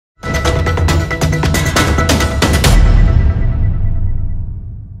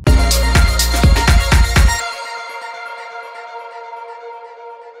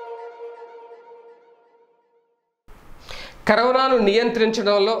కరోనాను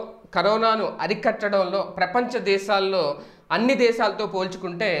నియంత్రించడంలో కరోనాను అరికట్టడంలో ప్రపంచ దేశాల్లో అన్ని దేశాలతో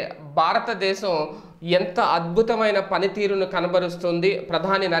పోల్చుకుంటే భారతదేశం ఎంత అద్భుతమైన పనితీరును కనబరుస్తుంది.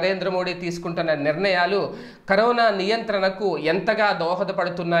 ప్రధాని నరేంద్ర మోడీ తీసుకుంటున్న నిర్ణయాలు కరోనా నియంత్రణకు ఎంతగా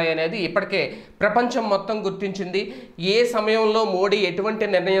దోహదపడుతున్నాయి అనేది ఇప్పటికే ప్రపంచం మొత్తం గుర్తించింది. ఏ సమయంలో మోడీ ఎటువంటి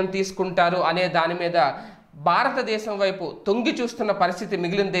నిర్ణయం తీసుకుంటారు అనే దాని మీద భారతదేశం వైపు తొంగి చూస్తున్న పరిస్థితి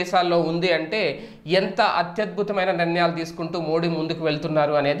మిగిలిన దేశాల్లో ఉంది అంటే ఎంత అత్యద్భుతమైన నిర్ణయాలు తీసుకుంటూ మోడీ ముందుకు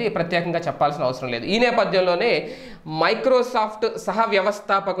వెళ్తున్నారు అనేది ప్రత్యేకంగా చెప్పాల్సిన అవసరం లేదు. ఈ నేపథ్యంలోనే మైక్రోసాఫ్ట్ సహ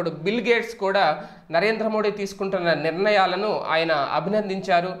వ్యవస్థాపకుడు బిల్ గేట్స్ కూడా నరేంద్ర మోడీ తీసుకుంటున్న నిర్ణయాలను ఆయన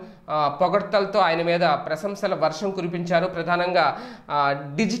అభినందించారు. పొగడ్తలతో ఆయన మీద ప్రశంసల వర్షం కురిపించారు. ప్రధానంగా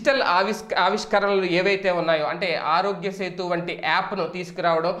డిజిటల్ ఆవిష్కరణలు ఏవైతే ఉన్నాయో అంటే ఆరోగ్య సేతు వంటి యాప్ను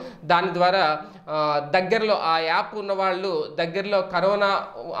తీసుకురావడం, దాని ద్వారా దగ్గరలో ఆ యాప్ ఉన్న వాళ్ళు దగ్గరలో కరోనా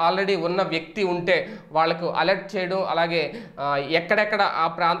ఆల్రెడీ ఉన్న వ్యక్తి ఉంటే వాళ్ళకు అలర్ట్ చేయడం, అలాగే ఎక్కడెక్కడ ఆ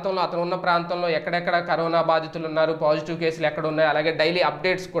ప్రాంతంలో అతను ఉన్న ప్రాంతంలో ఎక్కడెక్కడ కరోనా బాధితులు ఉన్నారు, పాజిటివ్ కేసులు ఎక్కడ ఉన్నాయి, అలాగే డైలీ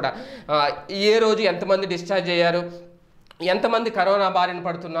అప్డేట్స్ కూడా ఏ రోజు ఎంతమంది డిశ్చార్జ్ అయ్యారు, ఎంతమంది కరోనా బారిన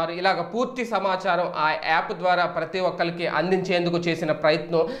పడుతున్నారు, ఇలాగ పూర్తి సమాచారం ఆ యాప్ ద్వారా ప్రతి ఒక్కరికి అందించేందుకు చేసిన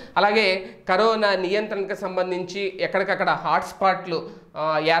ప్రయత్నం, అలాగే కరోనా నియంత్రణకు సంబంధించి ఎక్కడికక్కడ హాట్స్పాట్లు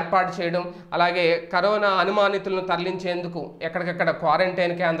ఏర్పాటు చేయడం, అలాగే కరోనా అనుమానితులను తరలించేందుకు ఎక్కడికక్కడ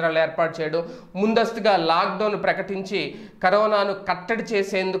క్వారంటైన్ కేంద్రాలు ఏర్పాటు చేయడం, ముందస్తుగా లాక్డౌన్ ప్రకటించి కరోనాను కట్టడి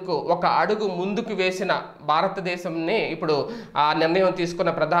చేసేందుకు ఒక అడుగు ముందుకు వేసిన భారతదేశంని ఇప్పుడు ఆ నిర్ణయం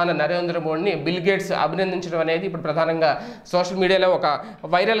తీసుకున్న ప్రధాని నరేంద్ర మోడీని బిల్ గేట్స్ అభినందించడం అనేది ఇప్పుడు ప్రధానంగా సోషల్ మీడియాలో ఒక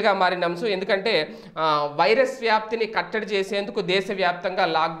వైరల్గా మారిన అంశం. ఎందుకంటే వైరస్ వ్యాప్తిని కట్టడి చేసేందుకు దేశవ్యాప్తంగా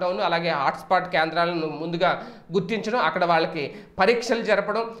లాక్డౌన్ అలాగే హాట్స్పాట్ కేంద్రాలను ముందుగా గుర్తించడం, అక్కడ వాళ్ళకి పరీక్షలు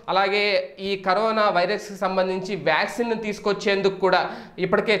జరపడం, అలాగే ఈ కరోనా వైరస్కి సంబంధించి వ్యాక్సిన్ తీసుకొచ్చేందుకు కూడా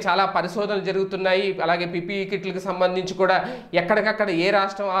ఇప్పటికే చాలా పరిశోధనలు జరుగుతున్నాయి. అలాగే పిపిఈ కిట్లకు సంబంధించి కూడా ఎక్కడికక్కడ ఏ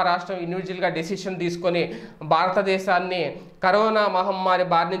రాష్ట్రం ఆ రాష్ట్రం ఇండివిజువల్గా డెసిషన్ తీసుకొని భారతదేశాన్ని కరోనా మహమ్మారి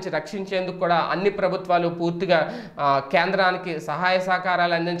బారి నుంచి రక్షించేందుకు కూడా అన్ని ప్రభుత్వాలు పూర్తిగా కేంద్రానికి సహాయ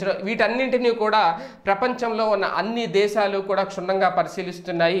సహకారాలు అందించడం, వీటన్నింటినీ కూడా ప్రపంచంలో ఉన్న అన్ని దేశాలు కూడా క్షుణ్ణంగా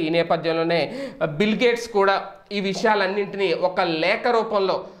పరిశీలిస్తున్నాయి. ఈ నేపథ్యంలోనే బిల్ గేట్స్ కూడా ఈ విషయాలన్నింటినీ ఒక లేఖ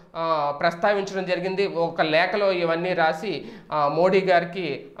రూపంలో ప్రస్తావించడం జరిగింది. ఒక లేఖలో ఇవన్నీ రాసి మోడీ గారికి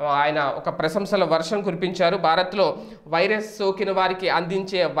ఆయన ఒక ప్రశంసల వర్షం కురిపించారు. భారత్లో వైరస్ సోకిన వారికి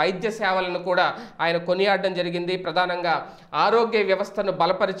అందించే వైద్య సేవలను కూడా ఆయన కొనియాడడం జరిగింది. ప్రధానంగా ఆరోగ్య వ్యవస్థను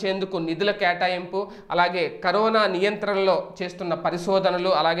బలపరిచేందుకు నిధుల కేటాయింపు, అలాగే కరోనా నియంత్రణలో చేస్తున్న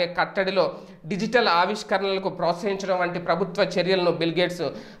పరిశోధనలు, అలాగే కట్టడిలో డిజిటల్ ఆవిష్కరణలకు ప్రోత్సహించడం వంటి ప్రభుత్వ చర్యలను బిల్ గేట్స్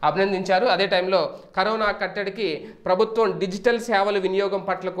అభినందించారు. అదే టైంలో కరోనా కట్టడికి ప్రభుత్వం డిజిటల్ సేవల వినియోగం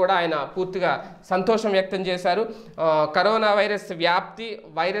పట్ల కూడా ఆయన పూర్తిగా సంతోషం వ్యక్తం చేశారు. కరోనా వైరస్ వ్యాప్తి,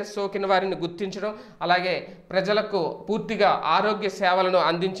 వైరస్ సోకిన వారిని గుర్తించడం, అలాగే ప్రజలకు పూర్తిగా ఆరోగ్య సేవలను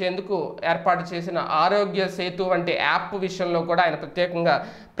అందించేందుకు ఏర్పాటు చేసిన ఆరోగ్య సేతు వంటి యాప్ విషయంలో కూడా ఆయన ప్రత్యేకంగా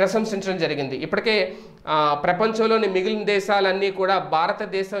ప్రశంసించడం జరిగింది. ఇప్పటికే ప్రపంచంలోని మిగిలిన దేశాలన్నీ కూడా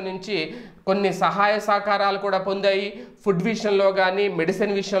భారతదేశం నుంచి కొన్ని సహాయ సహకారాలు కూడా పొందాయి. ఫుడ్ విషయంలో కానీ,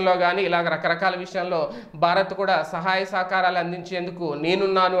 మెడిసిన్ విషయంలో కానీ, ఇలాగ రకరకాల విషయంలో భారత్ కూడా సహాయ సహకారాలు అందించేందుకు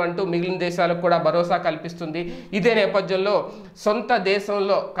నేనున్నాను అంటూ మిగిలిన దేశాలకు కూడా భరోసా కల్పిస్తుంది. ఇదే నేపథ్యంలో సొంత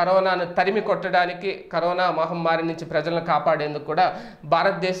దేశంలో కరోనాను తరిమి కొట్టడానికి, కరోనా మహమ్మారి నుంచి ప్రజలను కాపాడేందుకు కూడా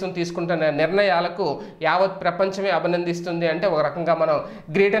భారతదేశం తీసుకుంటున్న నిర్ణయాలకు యావత్ ప్రపంచమే అభినందిస్తుంది. అంటే ఒక రకంగా మనం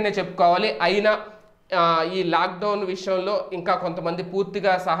గ్రేట్ అనే చెప్పుకోవాలి. అయినా ఈ లాక్డౌన్ విషయంలో ఇంకా కొంతమంది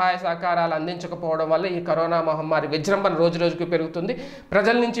పూర్తిగా సహాయ సహకారాలు అందించకపోవడం వల్ల ఈ కరోనా మహమ్మారి విజృంభణ రోజు రోజుకు పెరుగుతుంది.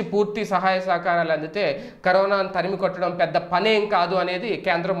 ప్రజల నుంచి పూర్తి సహాయ సహకారాలు అందితే కరోనాను తరిమి కొట్టడం పెద్ద పనేం కాదు అనేది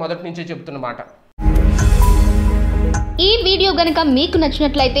కేంద్రం మొదటి నుంచి చెబుతున్నమాట. ఈ వీడియో గనుక మీకు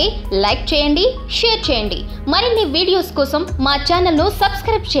నచ్చినట్లయితే లైక్ చేయండి, షేర్ చేయండి. మరిన్ని వీడియోస్ కోసం మా ఛానల్ను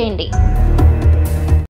సబ్స్క్రైబ్ చేయండి.